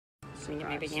Get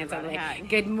my big hands out of the way.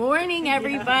 Good morning,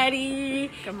 everybody.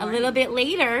 Good morning. A little bit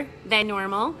later than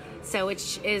normal, so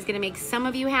which is going to make some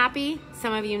of you happy,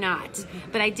 some of you not.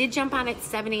 But I did jump on at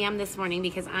 7 a.m. this morning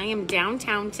because I am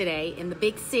downtown today in the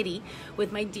big city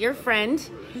with my dear friend,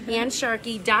 Ann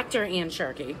Sharkey, Dr. Ann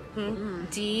Sharkey,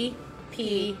 DPM,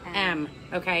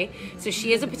 okay? So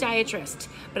she is a podiatrist,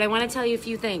 but I want to tell you a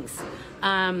few things.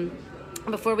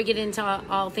 Before we get into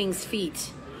all things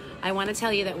feet, I want to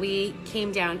tell you that we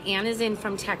came down. Ann is in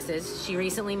from Texas. She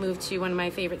recently moved to one of my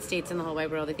favorite states in the whole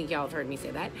wide world. I think y'all have heard me say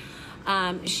that.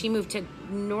 She moved to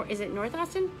is it North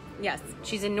Austin? Yes.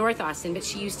 She's in North Austin, but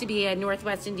she used to be a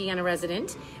Northwest Indiana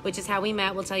resident, which is how we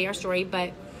met. We'll tell you our story,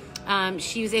 but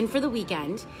she was in for the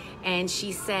weekend, and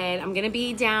she said, I'm going to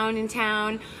be down in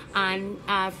town on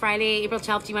Friday, April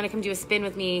 12th. Do you want to come do a spin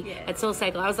with me at Soul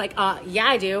Cycle? I was like, yeah,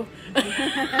 I do.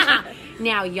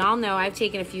 Now, y'all know I've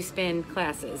taken a few spin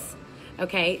classes.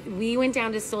 Okay, we went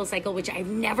down to Soul Cycle, which I've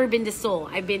never been to Soul.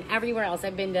 I've been everywhere else.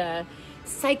 I've been to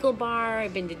Cycle Bar,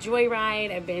 I've been to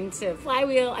Joyride, I've been to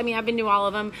Flywheel. I mean, I've been to all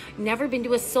of them. Never been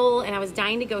to a Soul, and I was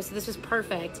dying to go, so this was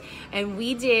perfect. And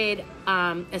we did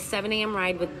a 7 a.m.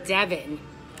 ride with Devin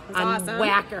on awesome.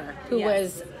 Whacker, who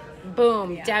was,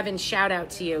 boom, Devin, shout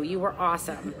out to you. You were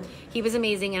awesome. He was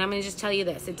amazing, and I'm going to just tell you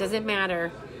this. It doesn't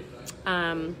matter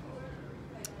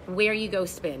where you go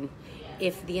spin.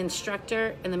 If the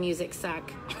instructor and the music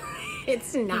suck,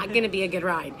 it's not going to be a good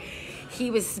ride.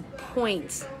 He was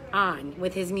point on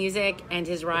with his music and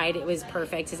his ride. It was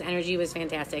perfect. His energy was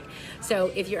fantastic.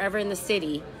 So if you're ever in the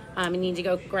city and need to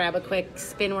go grab a quick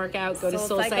spin workout, go to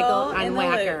Soul Cycle on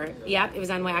Whacker. Yep, it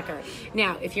was on Whacker.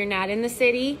 Now, if you're not in the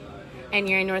city and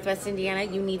you're in Northwest Indiana,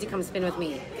 you need to come spin with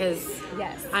me because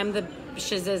I'm the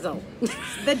shizzle.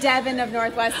 The Devin of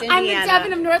Northwest Indiana. I'm the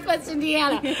Devin of Northwest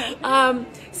Indiana.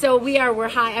 So we're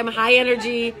high. I'm high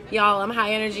energy, y'all. I'm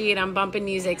high energy, and I'm bumping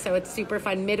music, so it's super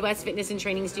fun. Midwest Fitness and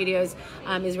Training Studios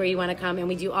is where you want to come, and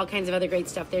we do all kinds of other great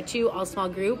stuff there too. All small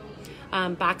group,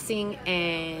 boxing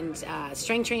and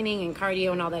strength training and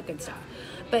cardio and all that good stuff.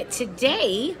 But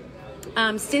today,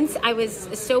 since I was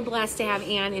so blessed to have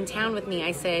Ann in town with me,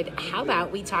 I said, how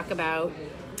about we talk about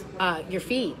your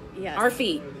feet, our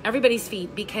feet, everybody's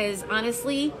feet, because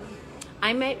honestly,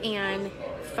 I met Ann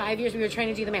 5 years, we were trying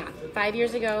to do the math, 5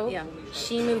 years ago.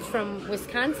 She moved from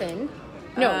Wisconsin,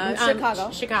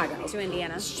 Chicago to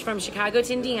Indiana. From Chicago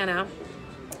to Indiana,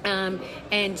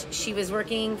 and she was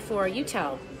working for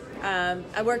UTEL.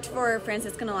 I worked for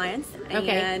Franciscan Alliance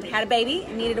and had a baby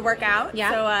and needed to work out.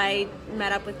 So I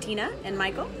met up with Tina and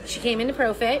Michael. She came into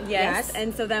ProFit. Yes.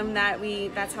 And so then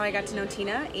that's how I got to know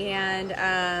Tina, and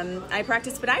I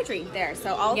practiced podiatry there.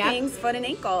 So all things foot and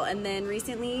ankle. And then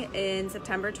recently in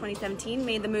September 2017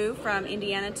 made the move from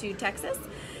Indiana to Texas.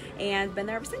 And been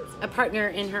there ever since. A partner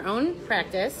in her own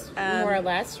practice, more or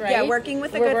less, right? Yeah, working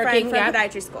with a good friend from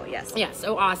podiatry school, yes. Yeah,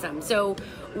 so awesome. So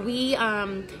we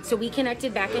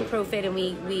connected back in ProFit, and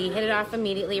we hit it off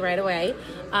immediately right away.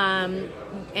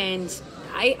 And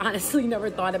I honestly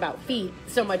never thought about feet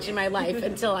so much in my life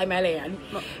until I met Ann.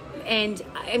 And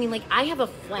I mean, like, I have a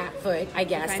flat foot, I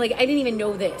guess. Okay. Like, I didn't even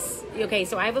know this. Okay,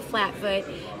 so I have a flat foot,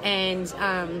 and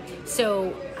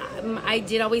I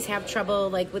did always have trouble,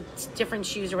 like, with different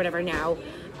shoes or whatever. Now,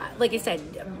 like I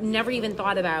said, never even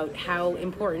thought about how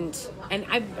important, and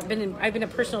I've been a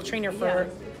personal trainer for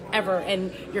ever,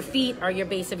 and your feet are your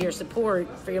base of your support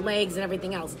for your legs and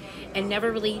everything else, and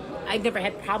I've never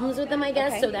had problems with them, I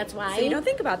guess. So that's why. So you don't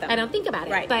think about them. I don't think about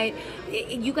it. Right. But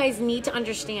you guys need to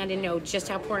understand and know just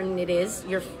how important it is,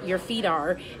 your feet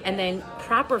are, and then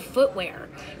proper footwear.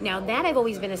 Now, that I've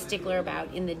always been a stickler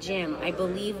about in the gym. I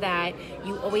believe that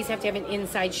you always have to have an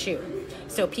inside shoe.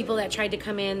 So people that tried to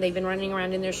come in, they've been running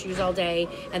around in their shoes all day,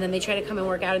 and then they try to come and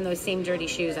work out in those same dirty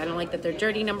shoes. I don't like that they're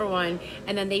dirty, number one,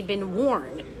 and then they've been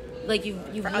worn. Like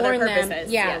you've worn them,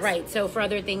 right. So for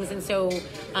other things, and so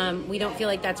we don't feel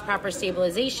like that's proper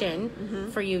stabilization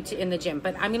for you in the gym.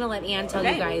 But I'm going to let Ann tell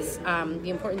you guys the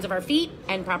importance of our feet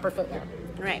and proper footwear.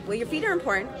 Right. Well, your feet are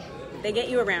important. They get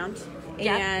you around,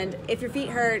 and if your feet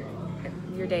hurt,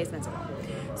 your day is miserable.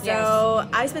 So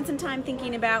I spent some time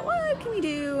thinking about what can we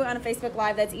do on a Facebook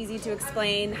Live that's easy to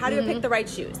explain. How do I pick the right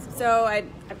shoes? So I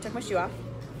took my shoe off,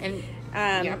 and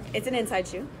it's an inside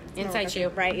shoe. Inside shoe.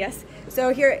 Right, yes.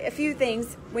 So here are a few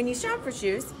things. When you shop for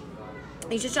shoes,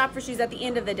 you should shop for shoes at the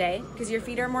end of the day because your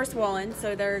feet are more swollen, so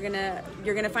you're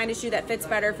gonna find a shoe that fits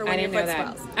better for when your foot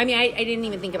swells. I mean, I didn't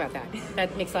even think about that.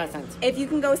 That makes a lot of sense. If you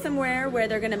can go somewhere where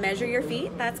they're gonna measure your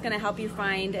feet, that's gonna help you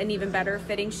find an even better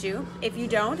fitting shoe. If you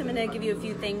don't, I'm gonna give you a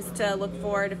few things to look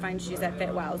for to find shoes that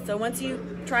fit well. So once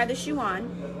you try the shoe on,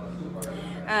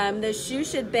 the shoe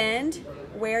should bend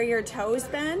where your toes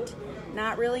bend.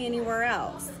 not really anywhere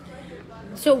else.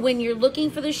 So when you're looking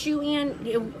for the shoe,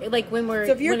 Ann, like when we're...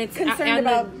 So if you're when it's concerned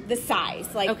about the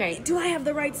size, like, do I have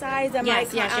the right size? Am I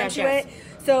onto it?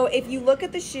 So if you look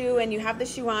at the shoe and you have the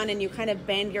shoe on and you kind of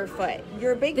bend your foot,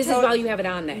 your big toe... This is while you have it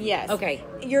on then? Yes. Okay.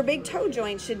 Your big toe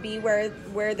joint should be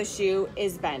where the shoe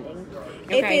is bending.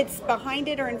 Okay. If it's behind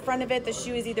it or in front of it, the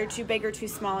shoe is either too big or too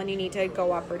small and you need to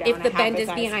go up or down. If the bend is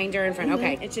behind or in front,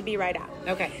 okay. It should be right out.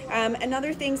 Okay.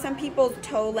 Another thing, some people's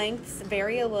toe lengths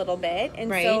vary a little bit.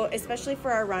 And so especially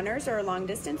for our runners or long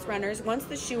distance runners, once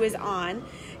the shoe is on,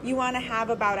 you want to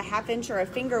have about a half inch or a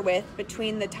finger width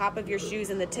between the top of your shoes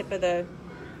and the tip of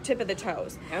the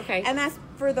toes. Okay. And that's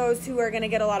for those who are going to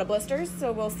get a lot of blisters.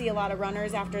 So we'll see a lot of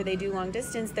runners after they do long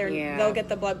distance, they'll get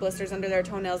the blood blisters under their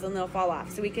toenails and they'll fall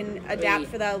off. So we can adapt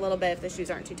for that a little bit if the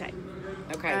shoes aren't too tight.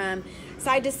 Okay.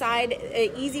 Side to side,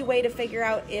 an easy way to figure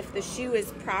out if the shoe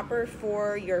is proper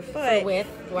for your foot. For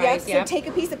width-wise, so take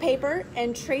a piece of paper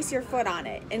and trace your foot on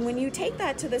it. And when you take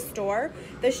that to the store,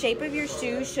 the shape of your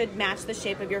shoe should match the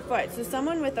shape of your foot. So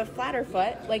someone with a flatter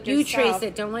foot, like you yourself, trace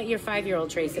it. Don't let your 5-year-old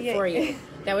trace it for you.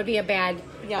 That would be a bad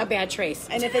trace.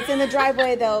 And if it's in the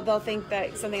driveway, they'll think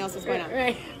that something else is going on.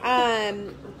 Right.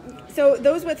 So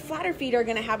those with flatter feet are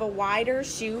going to have a wider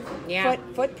shoe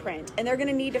footprint, and they're going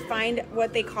to need to find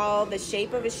what they call the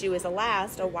shape of a shoe is a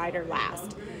wider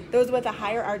last. Those with a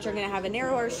higher arch are going to have a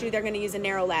narrower shoe. They're going to use a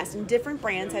narrow last, and different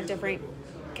brands have different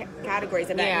categories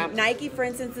of that. Yeah. Nike, for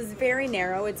instance, is very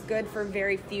narrow. It's good for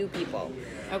very few people.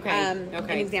 Okay. An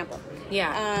example.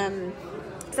 Yeah.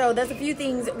 So there's a few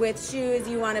things with shoes.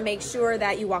 You want to make sure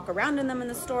that you walk around in them in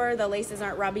the store. The laces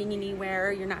aren't rubbing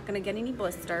anywhere. You're not going to get any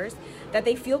blisters. That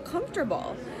they feel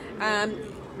comfortable.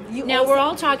 We're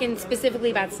all talking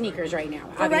specifically about sneakers right now.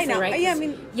 Right now. Right?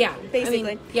 Yeah,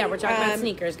 basically. We're talking about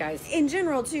sneakers, guys. In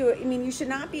general, too, you should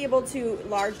not be able to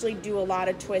largely do a lot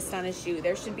of twist on a shoe.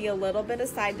 There should be a little bit of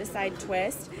side-to-side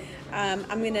twist. I'm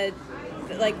going to...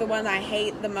 Like the one I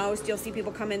hate the most, you'll see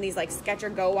people come in these like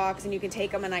Skechers Go Walks, and you can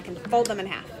take them and I can fold them in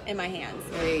half in my hands.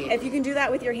 Right. If you can do that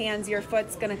with your hands, your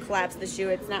foot's going to collapse the shoe.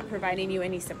 It's not providing you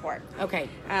any support. Okay.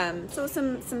 So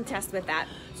some tests with that.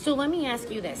 So let me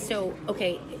ask you this. So,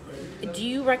 okay, do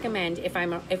you recommend if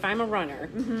I'm a runner,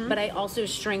 but I also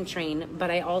strength train,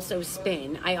 but I also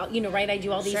spin, I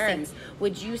do all these things.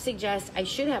 Would you suggest I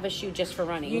should have a shoe just for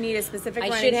running? You need a specific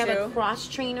running shoe. I should have a cross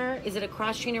trainer. Is it a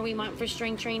cross trainer we want for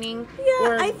strength training? Yeah,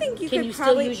 or I think can you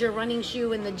still use your running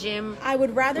shoe in the gym? I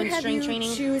would rather have you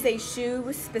training? choose a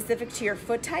shoe specific to your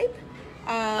foot type.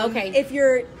 Okay. If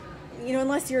you're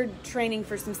unless you're training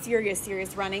for some serious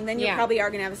running, then you probably are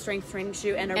going to have a strength training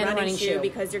shoe and a running shoe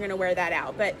because you're going to wear that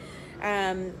out. But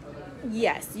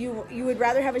yes, you would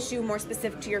rather have a shoe more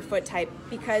specific to your foot type,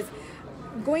 because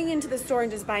going into the store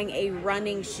and just buying a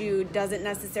running shoe doesn't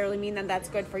necessarily mean that that's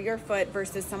good for your foot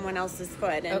versus someone else's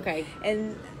foot.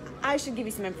 And I should give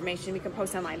you some information we can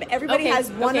post online, but everybody has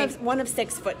one of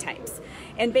 6 foot types,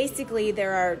 and basically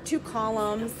there are 2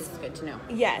 columns. This is good to know.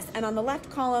 Yes, and on the left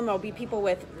column will be people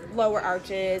with lower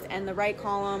arches, and the right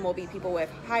column will be people with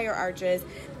higher arches.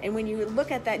 And when you look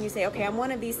at that and you say, okay, I'm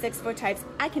one of these 6 foot types,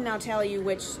 I can now tell you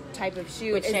which type of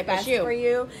shoe is best for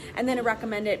you, and then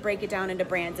recommend it, break it down into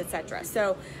brands, etc.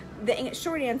 So the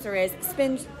short answer is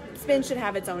Spin should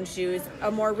have its own shoes,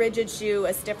 a more rigid shoe,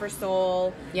 a stiffer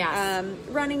sole. Yes.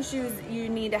 Running shoes, you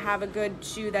need to have a good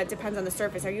shoe that depends on the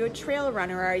surface. Are you a trail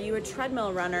runner? Are you a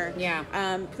treadmill runner? Yeah.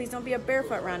 Please don't be a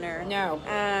barefoot runner. No.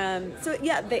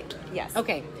 Yes.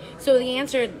 Okay. So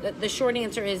the short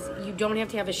answer is you don't have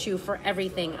to have a shoe for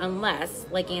everything unless,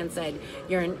 like Ann said,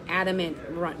 you're an adamant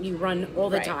you run all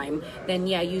the time. Then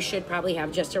you should probably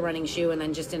have just a running shoe and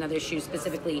then just another shoe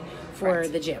specifically for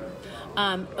the gym.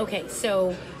 Okay.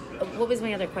 So what was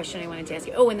my other question I wanted to ask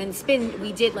you? Oh, and then spin.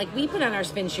 We put on our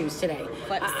spin shoes today.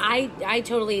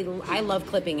 I love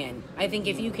clipping in. I think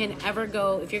if you can ever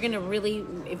go, if you're going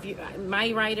to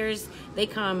my riders, they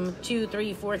come 2,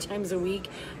 3, 4 times a week.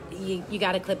 You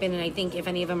got to clip in, and I think if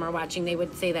any of them are watching, they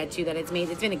would say that too. That it's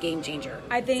been a game changer.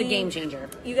 I think it's a game changer.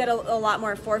 You get a lot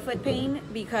more forefoot pain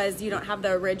because you don't have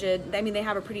the rigid. I mean, they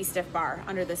have a pretty stiff bar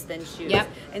under the spin shoes. Yep.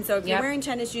 And so if you're wearing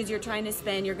tennis shoes, you're trying to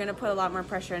spin, you're going to put a lot more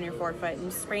pressure on your forefoot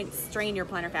and strain your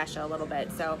plantar fascia a little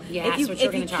bit. So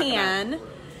if you can,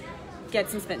 get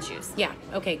some spin shoes. Yeah.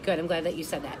 Okay, good. I'm glad that you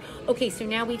said that. Okay, so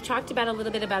now we've talked about a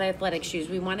little bit about athletic shoes.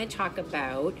 We want to talk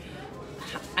about.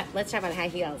 Let's talk about high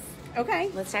heels. Okay.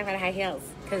 Let's talk about high heels,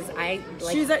 because I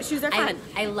like shoes are fun.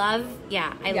 I love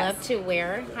love to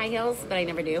wear high heels, but I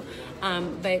never do.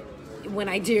 But when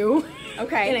I do,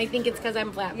 and I think it's because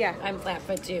I'm flat. Yeah, I'm flat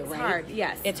foot too. It's right? hard.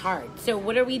 Yes, it's hard. So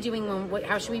what are we doing?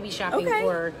 How should we be shopping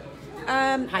for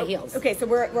high heels? Okay, so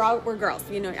we're girls.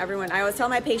 You know, everyone. I always tell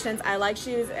my patients I like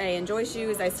shoes. I enjoy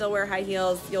shoes. I still wear high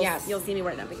heels. You'll see me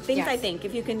wear them. Things I think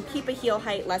if you can keep a heel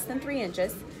height less than 3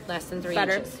 inches. Less than 3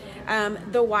 better. inches.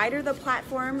 The wider the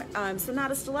platform, so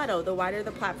not a stiletto, the wider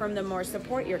the platform, the more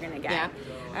support you're going to get.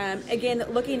 Yeah. Again,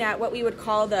 looking at what we would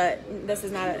call this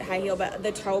is not a high heel, but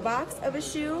the toe box of a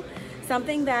shoe,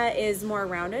 something that is more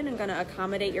rounded and going to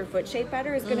accommodate your foot shape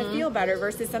better is going to feel better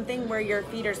versus something where your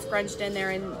feet are scrunched in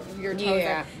there and your toes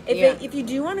are. If you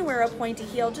do want to wear a pointy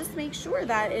heel, just make sure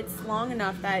that it's long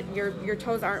enough that your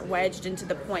toes aren't wedged into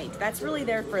the point. That's really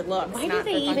there for looks. Why do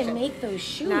they even make those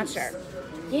shoes? Not sure.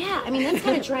 Yeah, I mean, that's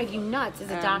going to drive you nuts as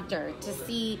a doctor to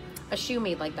see a shoe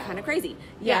made like that. Kind of crazy.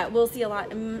 Yeah, we'll see a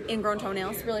lot ingrown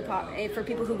toenails, really for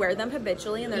people who wear them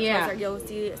habitually, and their toes you'll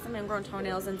see some ingrown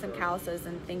toenails and some calluses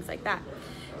and things like that.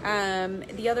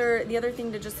 The other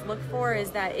thing to just look for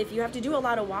is that if you have to do a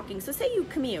lot of walking, so say you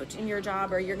commute in your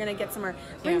job or you're going to get somewhere,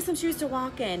 bring some shoes to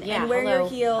walk in and wear your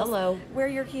heels. Wear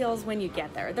your heels when you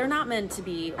get there. They're not meant to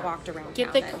be walked around.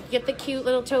 Get the cute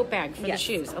little tote bag for the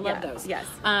shoes. I love those. Yes.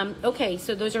 Okay,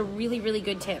 so those are really, really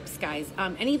good tips, guys.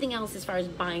 Anything else as far as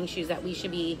buying shoes that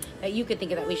you could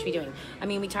think of that we should be doing? I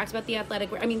mean, we talked about the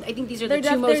athletic. I mean, I think these are the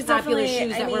two most popular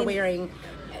shoes that we're wearing.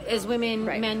 As women,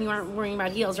 men, you aren't worrying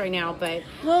about heels right now, but...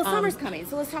 Well, summer's coming,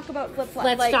 so let's talk about flip-flops.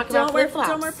 Let's talk about flip-flops.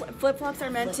 Don't wear flip-flops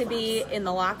are meant to be in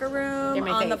the locker room,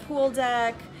 on the pool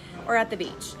deck, or at the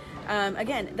beach.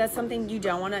 Again, that's something you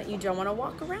don't want to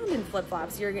walk around in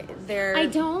flip-flops. I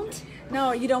don't?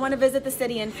 No, you don't want to visit the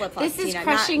city in flip-flops. This is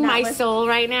crushing my soul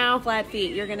right now. Flat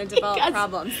feet. You're going to develop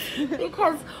problems.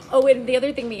 And the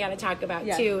other thing we got to talk about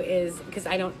too is because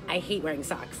I hate wearing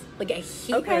socks. Like I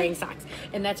hate wearing socks,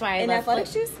 and that's why I love athletic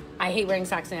shoes. I hate wearing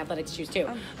socks in athletic shoes too.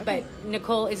 But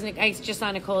I just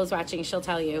saw Nicole is watching. She'll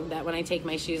tell you that when I take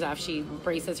my shoes off, she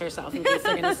braces herself in case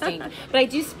they're going to stink. But I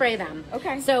do spray them.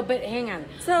 Okay. So, but hang on.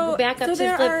 So back up to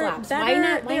flip-flops.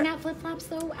 Why not flip-flops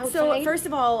though? Outside? So first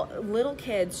of all, little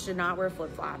kids should not wear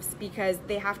flip-flops because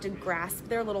they have to grasp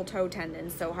their little toe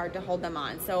tendons so hard to hold them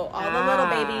on. So all the little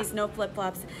babies, no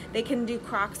flip-flops. They can do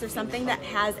Crocs or something that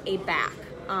has a back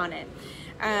on it.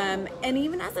 And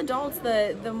even as adults,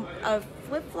 a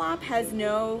flip-flop has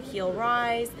no heel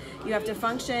rise. You have to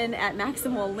function at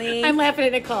maximal length. I'm laughing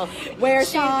at Nicole. Wear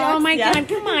socks. Oh my God,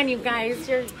 come on, you guys.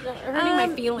 You're hurting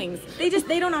my feelings.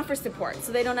 They don't offer support,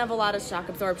 so they don't have a lot of shock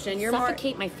absorption.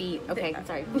 Suffocate my feet. Okay,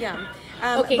 sorry. Yeah.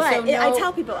 Okay, but so I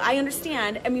tell people, I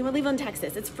understand. I mean, we live in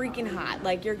Texas. It's freaking hot.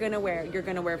 Like you're gonna wear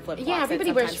flip-flops. Yeah,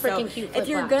 everybody wears freaking cute flip-flops. If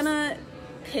you're gonna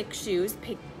pick shoes,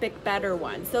 pick better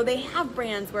ones. So they have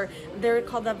brands where they're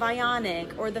called the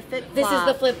Vionic or the Fit Flop. This is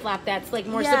the flip flop that's like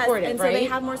more supportive, and right? So they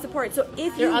have more support. So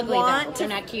if they're you ugly, want they're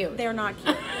not cute. They're not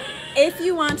cute. If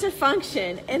you want to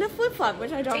function in a flip flop,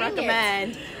 which I don't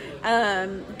recommend,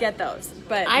 get those.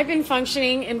 But I've been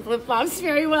functioning in flip flops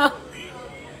very well.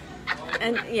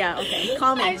 And okay,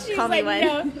 call me. Call me when.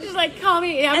 No. She's like, call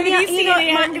me. I'm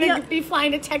going to be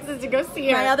flying to Texas to go see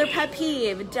her. My other pet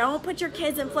peeve: don't put your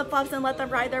kids in flip flops and let them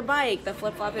ride their bike. The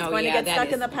flip flop is going to get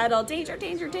stuck in the pedal. Danger,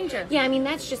 danger, danger. Yeah, I mean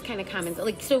that's just kind of common.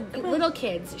 Like, so little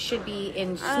kids should be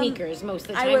in sneakers most of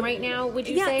the time. Right now, would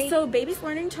you say? Yeah. So babies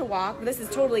learning to walk. This is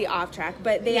totally off track,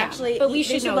 but they we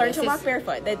should learn to walk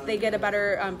barefoot. They get a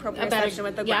better proprioception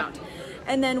with the ground.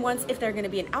 And then if they're going to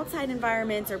be in outside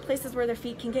environments or places where their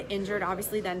feet can get injured,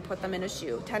 obviously then put them in a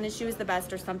shoe. Tennis shoe is the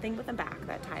best, or something with a back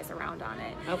that ties around on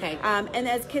it. Okay. And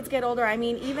as kids get older, I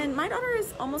mean, even my daughter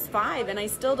is almost 5, and I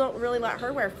still don't really let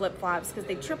her wear flip-flops because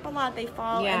they trip a lot, they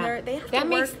fall, and they have to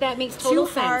work that makes total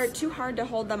sense. Too hard to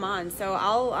hold them on. So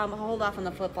I'll hold off on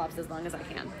the flip-flops as long as I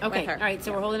can. Okay. With her. All right.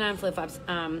 So we're holding on flip-flops.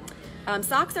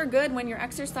 Socks are good when you're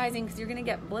exercising because you're going to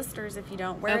get blisters if you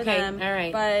don't wear them. All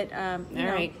right. But all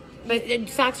right. But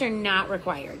socks are not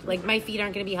required. Like my feet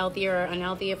aren't going to be healthy or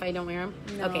unhealthy if I don't wear them.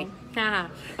 No. Okay.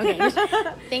 Okay.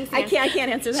 Thanks. Nan. I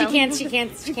can't answer that.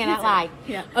 She cannot lie.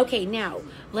 Yeah. Okay. Now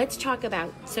let's talk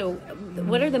about. So,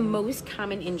 what are the most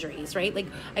common injuries? Right. Like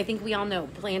I think we all know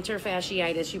plantar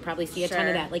fasciitis. You probably see a ton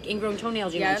of that. Like ingrown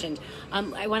toenails you mentioned.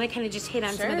 I want to kind of just hit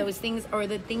on some of those things, or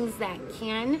the things that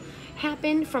can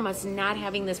happen from us not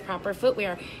having this proper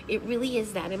footwear. It really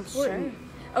is that important. Sure.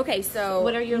 Okay, so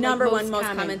what are your number one most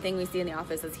common thing we see in the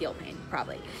office is heel pain,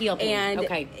 probably. Heel pain,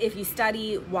 and if you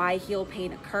study why heel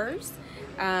pain occurs,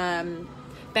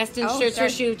 best in shirt or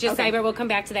shoe, just cyber. We'll come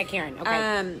back to that, Karen.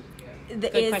 Okay.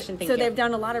 Good question. Thank you. They've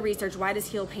done a lot of research. Why does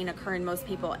heel pain occur in most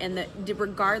people? And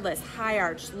regardless, high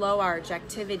arch, low arch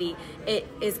activity, it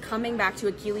is coming back to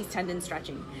Achilles tendon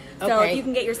stretching. So if you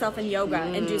can get yourself in yoga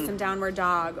and do some downward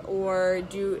dog, or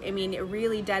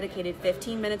really dedicated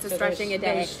 15 minutes of stretching a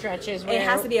day. Stretches. It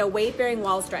has to be a weight-bearing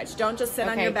wall stretch. Don't just sit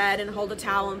on your bed and hold a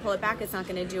towel and pull it back. It's not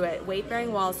going to do it.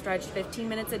 Weight-bearing wall stretch, 15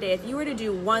 minutes a day. If you were to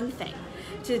do one thing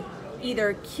to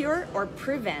either cure or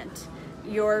prevent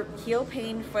your heel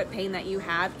pain, foot pain that you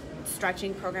have,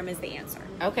 stretching program is the answer.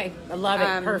 Okay, I love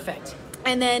it. Perfect.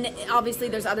 And then obviously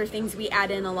there's other things we add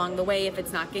in along the way. If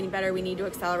it's not getting better, we need to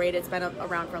accelerate. It's been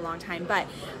around for a long time. But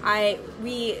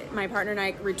my partner and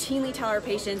I routinely tell our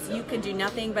patients, you could do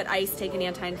nothing but ice, take an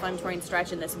anti-inflammatory and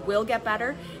stretch, and this will get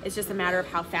better. It's just a matter of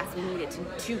how fast we need it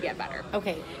to get better.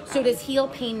 Okay. So does heel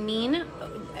pain mean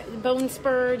bone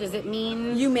spur? Does it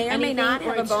mean you may or anything, may not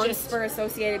have a bone just spur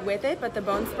associated with it, but the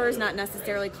bone spur is not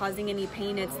necessarily causing any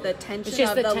pain. It's the tension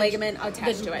just of the ligament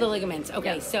attached to it. The ligaments.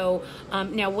 Okay. Yeah. So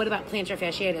now what about plantar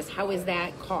fasciitis? How is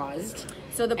that caused?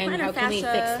 So the plantar fascia we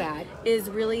fix that? Is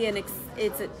really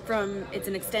it's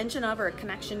an extension of or a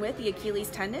connection with the Achilles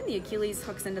tendon. The Achilles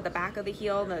hooks into the back of the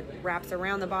heel, that wraps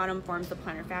around the bottom, forms the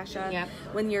plantar fascia. Yep.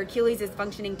 When your Achilles is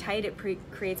functioning tight, it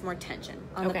creates more tension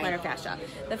on the plantar fascia.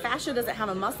 The fascia doesn't have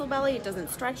a muscle belly; it doesn't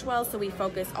stretch well, so we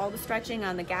focus all the stretching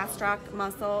on the gastroc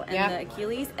muscle and the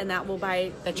Achilles, and that will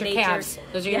That's your calves.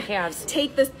 Those are your calves.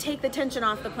 Take the tension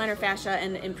off the plantar fascia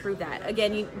and improve that.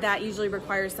 Again, that usually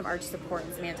requires some arch support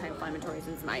and some anti-inflammatories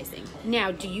and some icing.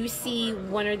 Now, do you see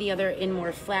one or the other in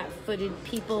more flat-footed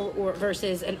people or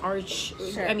versus an arch?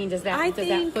 Sure. I mean, does that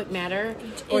foot matter,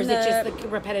 or is it just the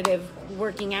repetitive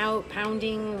working out,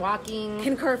 pounding, walking?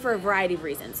 Can occur for a variety of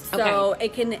reasons. So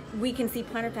we can see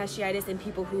plantar fasciitis in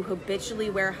people who habitually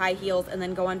wear high heels and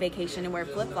then go on vacation and wear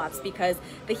flip-flops because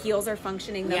the heels are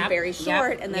functioning them very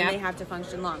short and then they have to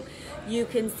function long. You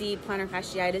can see plantar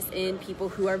fasciitis in people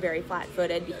who are very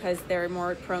flat-footed because they're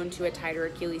more prone to a tighter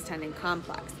Achilles tendon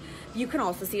complex. You can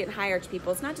also see it in high arch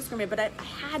people. It's not discriminated, but I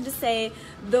had to say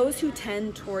those who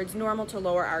tend towards normal to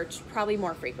lower arch probably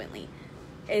more frequently.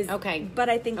 But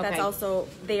I think that's also,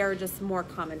 they are just more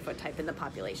common foot type in the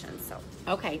population. So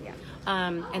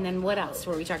and then what else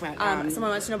were we talking about?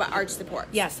 Someone wants to know about arch supports.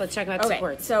 Yes, let's talk about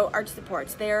supports. So arch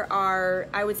supports, there are,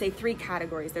 I would say, 3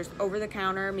 categories. There's over the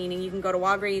counter, meaning you can go to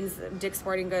Walgreens, Dick's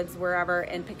Sporting Goods, wherever,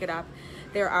 and pick it up.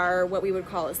 There are what we would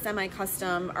call a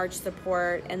semi-custom arch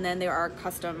support, and then there are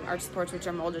custom arch supports which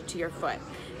are molded to your foot.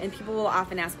 And people will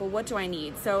often ask, well, what do I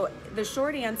need? So the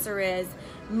short answer is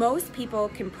most people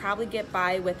can probably get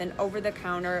by with an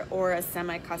over-the-counter or a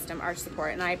semi-custom arch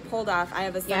support. And I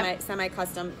have a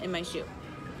semi-custom in my shoe.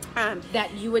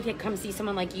 That you would come see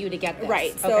someone like you to get this.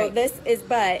 Right. So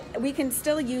but we can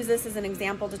still use this as an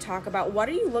example to talk about what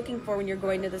are you looking for when you're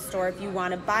going to the store if you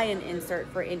want to buy an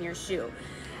insert for in your shoe.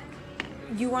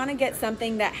 You want to get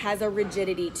something that has a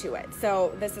rigidity to it.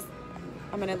 So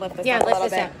I'm going to lift this up a little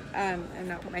bit and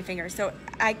not put my finger. So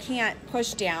I can't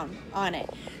push down on it.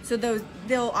 So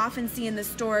they'll often see in the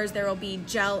stores there will be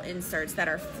gel inserts that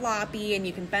are floppy and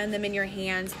you can bend them in your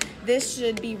hands. This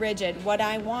should be rigid. What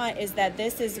I want is that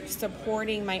this is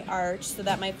supporting my arch so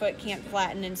that my foot can't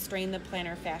flatten and strain the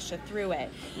plantar fascia through it.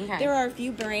 Okay. There are a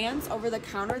few brands over the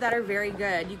counter that are very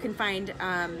good. You can find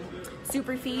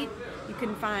Superfeet. You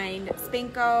can find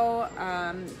Spinko,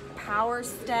 Power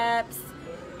Steps.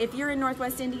 If you're in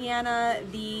Northwest Indiana,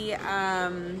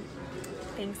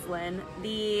 thanks, Lynn,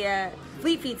 the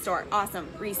Fleet Feet store, awesome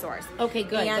resource. Okay,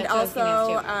 good. And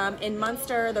also in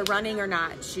Munster, the Running or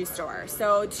Not shoe store.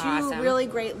 So two really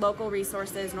great local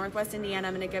resources. Northwest Indiana,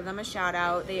 I'm going to give them a shout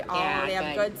out. They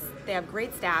have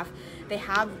great staff. They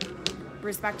have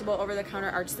respectable over-the-counter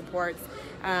arch supports.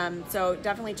 So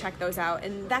definitely check those out.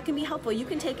 And that can be helpful. You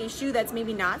can take a shoe that's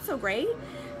maybe not so great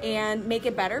and make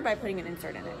it better by putting an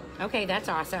insert in it. Okay, that's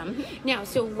awesome. Now,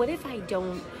 so what if I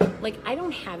don't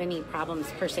have any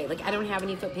problems per se? Like, I don't have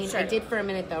any foot pain. Sure. I did for a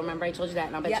minute, though. Remember I told you that?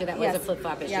 And I'll bet you that was a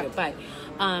flip-flop issue. But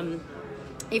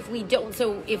if we don't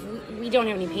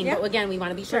have any pain, but again, we want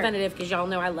to be preventative because y'all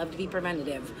know I love to be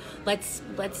preventative. Let's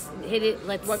hit it.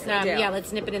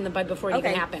 Let's nip it in the bud before it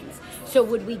even happens. So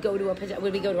would we go to our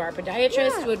podiatrist?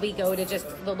 Yeah. Would we go to just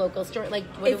the local store? Like,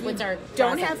 what's our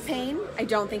don't process? have pain? I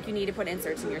don't think you need to put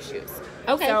inserts in your shoes.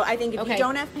 Okay. So I think if you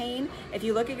don't have pain, if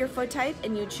you look at your foot type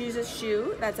and you choose a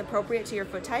shoe that's appropriate to your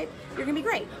foot type, you're gonna be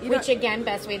great. Which again,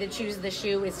 best way to choose the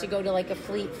shoe is to go to like a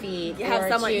Fleet Feet. Have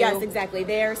someone. Yes, exactly.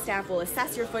 Their staff will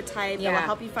assess your foot type. They will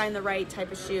help you find the right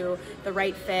type of shoe, the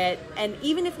right fit, and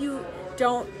even if you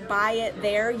don't buy it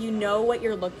there. You know what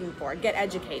you're looking for. Get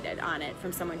educated on it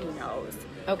from someone who knows.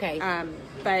 Okay.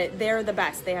 But they're the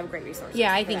best. They have great resources.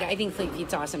 Yeah, I think Fleet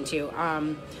Feet's awesome too.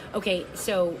 Okay,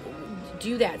 so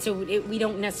do that. So we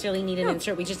don't necessarily need an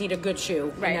insert. We just need a good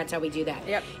shoe, and that's how we do that.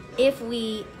 Yep. If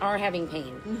we are having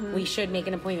pain, we should make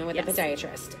an appointment with a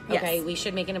podiatrist. Okay, we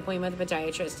should make an appointment with a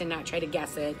podiatrist and not try to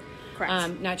guess it.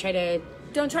 Correct. Not try to.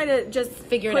 Don't try to just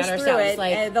figure it push out through ourselves. it.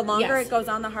 Like, the longer it goes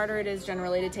on, the harder it is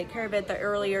generally to take care of it. The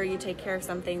earlier you take care of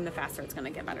something, the faster it's going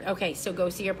to get better. Okay, so go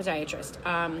see your podiatrist.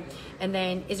 And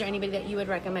then, is there anybody that you would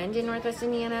recommend in Northwest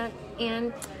Indiana?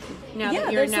 And now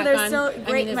that you're not there's gone, still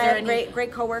great, I mean,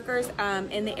 great coworkers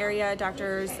in the area.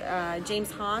 Doctors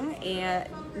James Hong,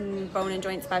 and bone and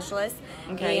joint specialist,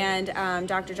 and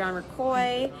Dr. John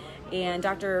McCoy, and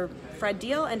Dr. Fred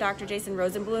Deal and Dr. Jason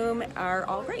Rosenblum are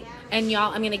all great. And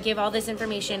y'all, I'm going to give all this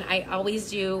information. I always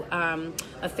do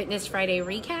a Fitness Friday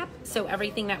recap. So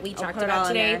everything that we talked about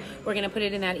today, we're going to put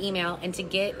it in that email. And to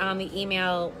get on the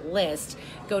email list,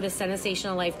 go to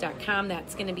sensationallife.com.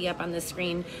 That's going to be up on the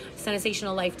screen.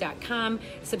 Sensationallife.com.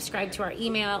 Subscribe to our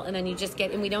email, and then you just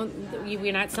get. And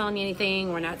we're not selling you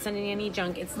anything. We're not sending you any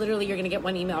junk. It's literally you're going to get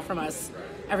one email from us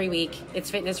every week.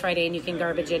 It's Fitness Friday, and you can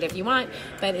garbage it if you want,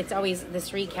 but it's always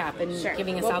this recap and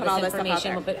giving us all this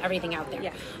information. We'll put everything out there.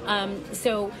 Yeah.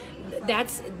 So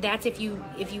that's if you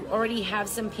already have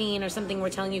some pain or something, we're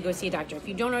telling you go see a doctor. If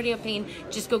you don't already have pain,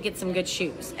 just go get some good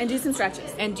shoes and do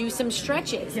some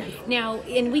stretches. Yes. Now,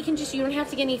 and we can you don't have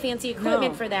to get any fancy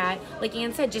equipment for that. Like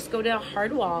Ann said, just go to a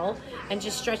hard wall and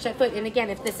just stretch that foot. And again,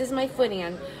 if this is my foot,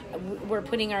 Ann, we're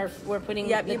putting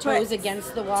the toes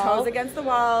against the wall. Toes against the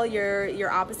wall.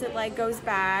 Your opposite leg goes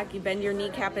back. You bend your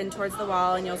kneecap in towards the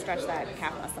wall, and you'll stretch that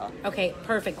calf muscle. Okay,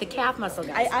 perfect. The calf muscle,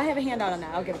 guys. I have a handout on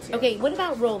that. I'll give it to you. Okay, what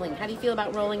about rolling? How do you feel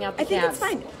about rolling out the calves? I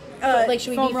think it's fine. Like,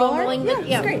 should we be foam rolling?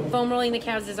 Yeah, great. Foam rolling the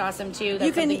calves is awesome too. That's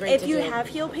you can, great if to you do. have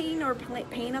heel pain or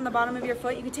pain on the bottom of your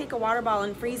foot, you can take a water ball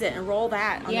and freeze it and roll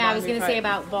that. On I was going to say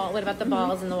about what about the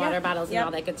balls and the water bottles and Yep.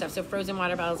 all that good stuff. So frozen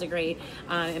water bottles are great,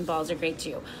 and balls are great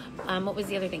too. What was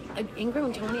the other thing?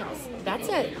 Ingrown toenails.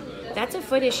 That's a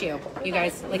foot issue, you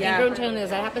guys. Like ingrown toenails,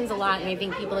 that happens a lot, and I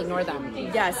think people ignore them.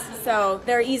 Yes, so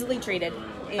they're easily treated.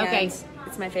 And okay.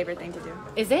 It's my favorite thing to do.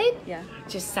 Is it? Yeah.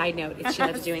 Just side note, she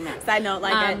loves doing that. Side note,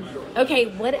 like it. Okay,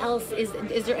 what else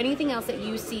is there anything else that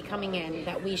you see coming in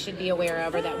that we should be aware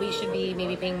of or that we should be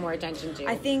maybe paying more attention to?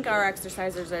 I think our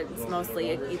exercisers are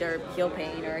mostly either heel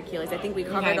pain or Achilles. I think we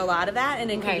covered a lot of that,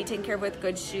 and it can be taken care of with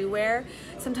good shoe wear.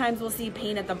 Sometimes we'll see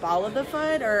pain at the ball of the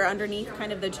foot or underneath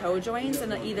kind of the toe joints,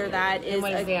 and either that is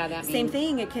that same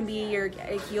thing. It can be your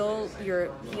heel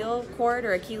cord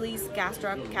or Achilles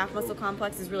gastroc calf muscle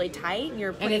complex is really tight, and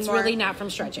you're putting it's really not from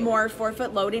stretching. More forefoot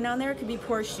loading on there. It could be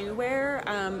poor shoe wear.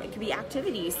 It could be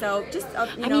activity. So just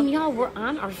I mean, y'all, we're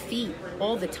on our feet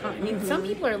all the time. I mean, some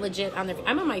people are legit on their feet.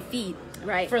 I'm on my feet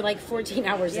for like 14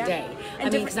 hours a day. And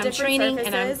I mean, because I'm training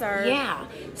and I'm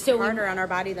so harder on our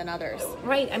body than others.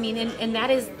 Right. I mean, and that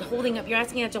is holding up. You're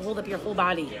asking it to hold up your whole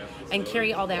body and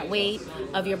carry all that weight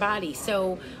of your body.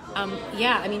 So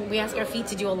I mean, we ask our feet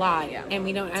to do a lot, and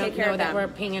I don't know that we're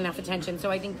paying enough attention. So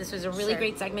I think this was a really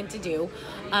great segment to do.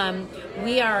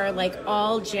 We are like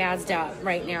all jazzed up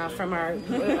right now from our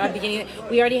beginning.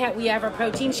 We have our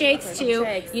protein shakes too.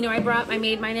 You know, I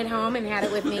made mine at home and had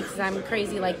it with me because I'm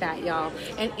crazy like that, y'all.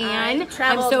 And Ann,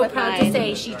 I'm so proud to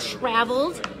say she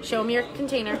traveled. Show me your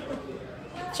container.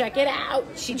 Check it out.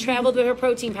 She traveled with her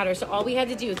protein powder. So all we had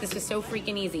to do, this was so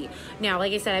freaking easy. Now,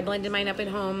 like I said, I blended mine up at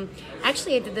home.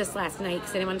 Actually, I did this last night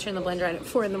because I didn't want to turn the blender on at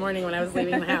 4 a.m. when I was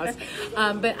leaving the house.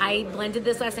 But I blended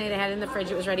this last night. I had it in the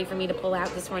fridge. It was ready for me to pull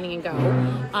out this morning and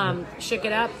go. Shook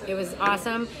it up. It was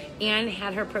awesome. Ann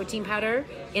had her protein powder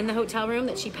in the hotel room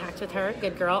that she packed with her.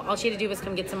 Good girl. All she had to do was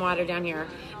come get some water down here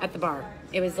at the bar.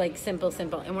 It was like simple.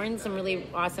 And we're in some really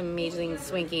awesome, amazing,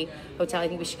 swanky hotel. I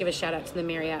think we should give a shout out to the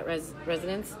Marriott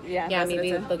residence. Yeah,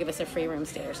 maybe they'll give us a free room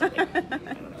stay or something.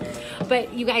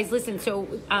 But you guys, listen, so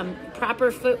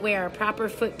proper footwear, proper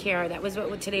foot care, that was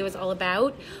what today was all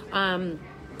about.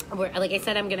 Like I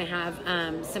said, I'm going to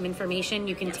have some information.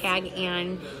 You can tag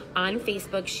Ann on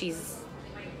Facebook. She's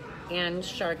Ann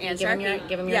Sharkey.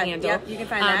 Give him your handle. Yeah, you can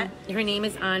find that. Her name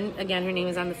is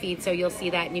on the feed, so you'll see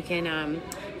that, and you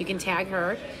can tag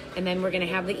her. And then we're going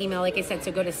to have the email, like I said,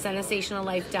 so go to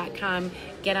sensationallife.com,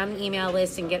 get on the email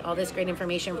list, and get all this great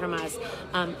information from us.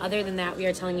 Other than that, we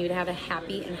are telling you to have a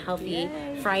happy and healthy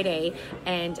Friday,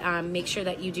 and make sure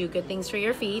that you do good things for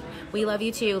your feet. We love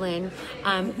you too, Lynn.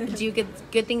 Do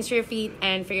good things for your feet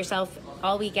and for yourself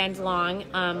all weekend long.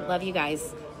 Love you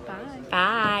guys. Bye.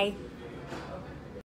 Bye.